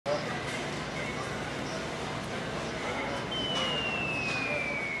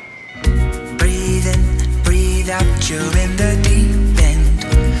but you're in the deep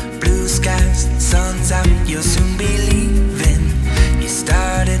end. Blue skies, sun's out, you'll soon be leaving. You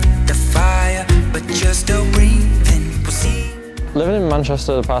started the fire, but you're still breathing. We'll see. Living in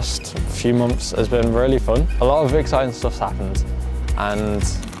Manchester the past few months has been really fun. A lot of exciting stuff's happened, and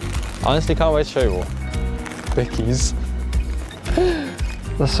I honestly can't wait to show you all. Bickies.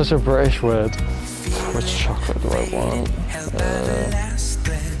 That's such a British word. Which chocolate do I want?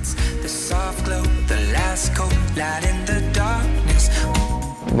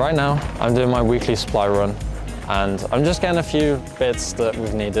 Right now, I'm doing my weekly supply run, and I'm just getting a few bits that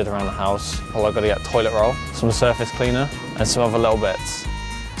we've needed around the house. Well, I've got to get toilet roll, some surface cleaner, and some other little bits.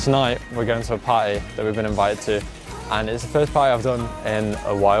 Tonight, we're going to a party that we've been invited to, and it's the first party I've done in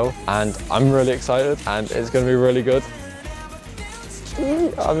a while, and I'm really excited, and it's going to be really good.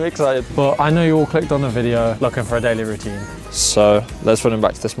 I'm excited. But I know you all clicked on the video looking for a daily routine, so let's run it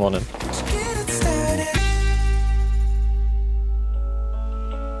back to this morning.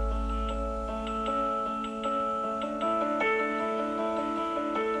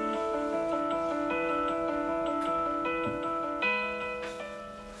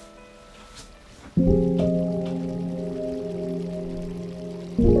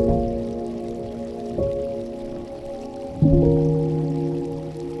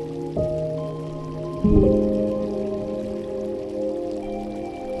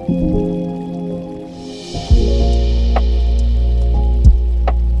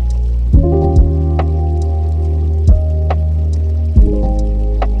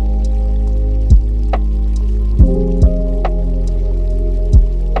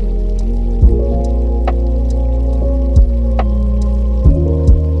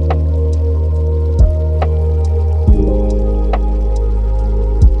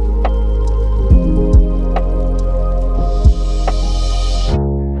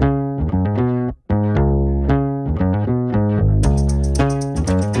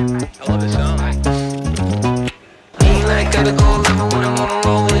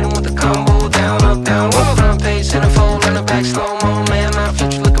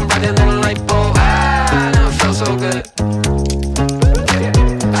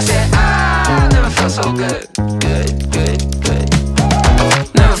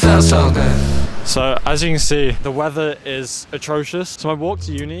 So as you can see, the weather is atrocious. So my walk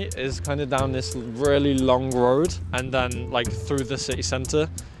to uni is kind of down this really long road and then like through the city centre.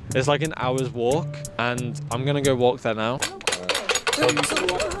 It's like an hour's walk, and I'm gonna go walk there now.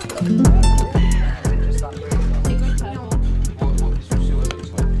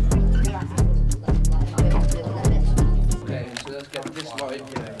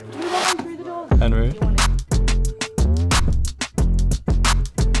 Henry.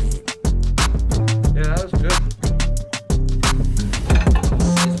 Yeah, that was good.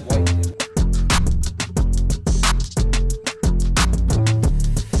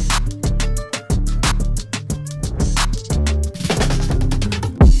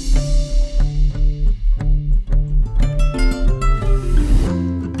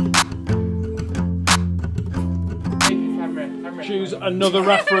 Choose another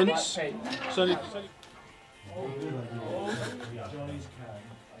reference. So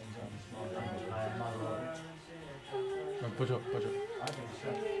budge up, budge up.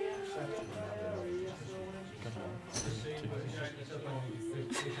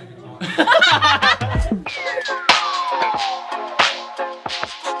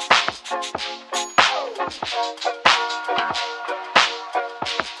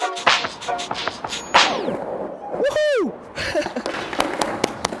 Woohoo!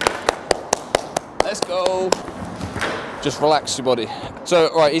 Let's go. Just relax your body.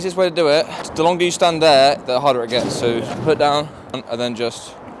 So, right, easiest way to do it, the longer you stand there, the harder it gets. So put it down and then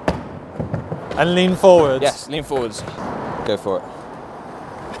just... And lean forwards. Yes, lean forwards. Go for it.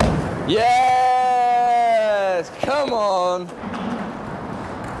 Yes! Come on!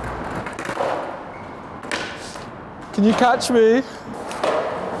 Can you catch me?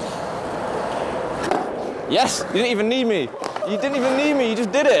 Yes! You didn't even need me. You didn't even need me, you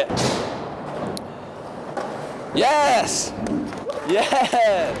just did it. Yes!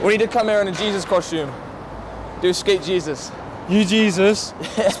 Yeah! We need to come here in a Jesus costume. Do Skate Jesus. You Jesus,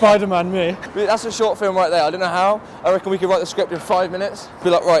 Spider-Man me. That's a short film right there. I don't know how. I reckon we could write the script in 5 minutes. Be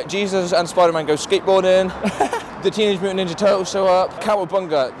like, right, Jesus and Spider-Man go skateboarding. The Teenage Mutant Ninja Turtles show up.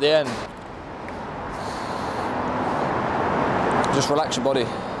 Cowabunga at the end. Just relax your body.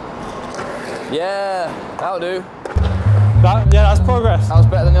 Yeah, that'll do. Yeah, that's progress. That was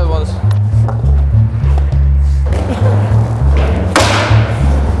better than the other ones.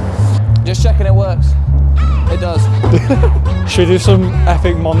 Just checking it works. It does. Should we do some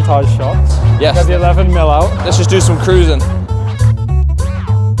epic montage shots? Yes. Get the 11mm out. Let's just do some cruising.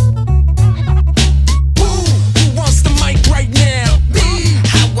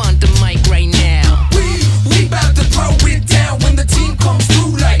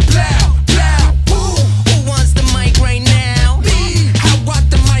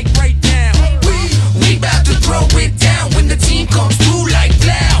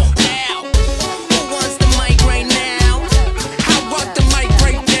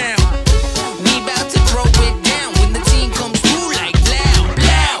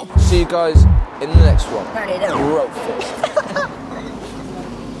 See you guys in the next one.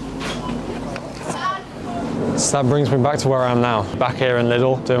 So that brings me back to where I am now. Back here in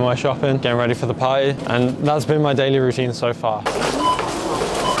Lidl, doing my shopping, getting ready for the party, and that's been my daily routine so far.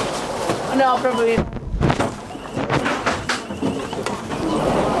 No, probably.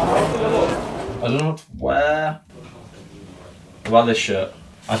 I don't know what to wear. What about this shirt?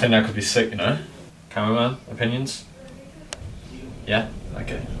 I think that could be sick, you know? Cameraman, opinions? Yeah?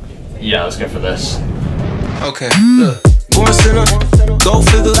 Okay. Yeah, let's go for this. Okay, look. Born sinner, go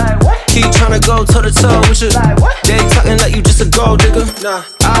figure. Keep trying to go toe to toe with you. They talking like you just a gold digger. Nah,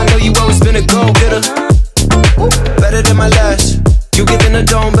 I know you always been a go getter. Better than my last. You giving a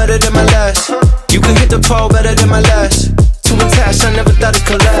dome better than my last. You can hit the pole better than my last. Too attached, I never thought it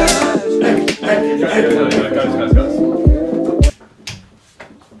could last. Guys.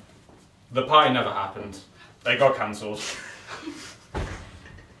 The party never happened. They got cancelled.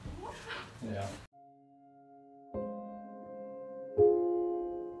 Yeah.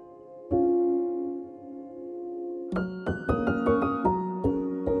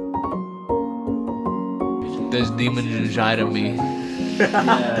 There's demons inside of me.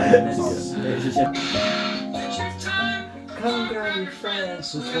 Come grab your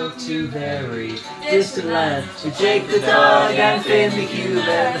friends, we'll go to very distant land. With Jake the dog and Finn the cube,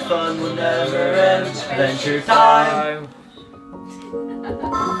 and the fun will never end. Adventure time!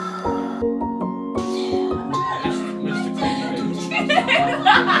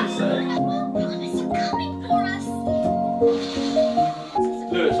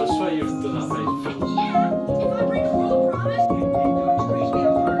 Lewis, I swear you've done that face before. Yeah, if I break a rule, promise.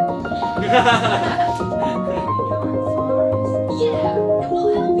 Yeah, we'll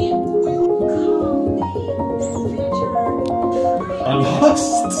help you. I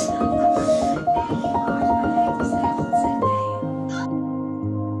lost.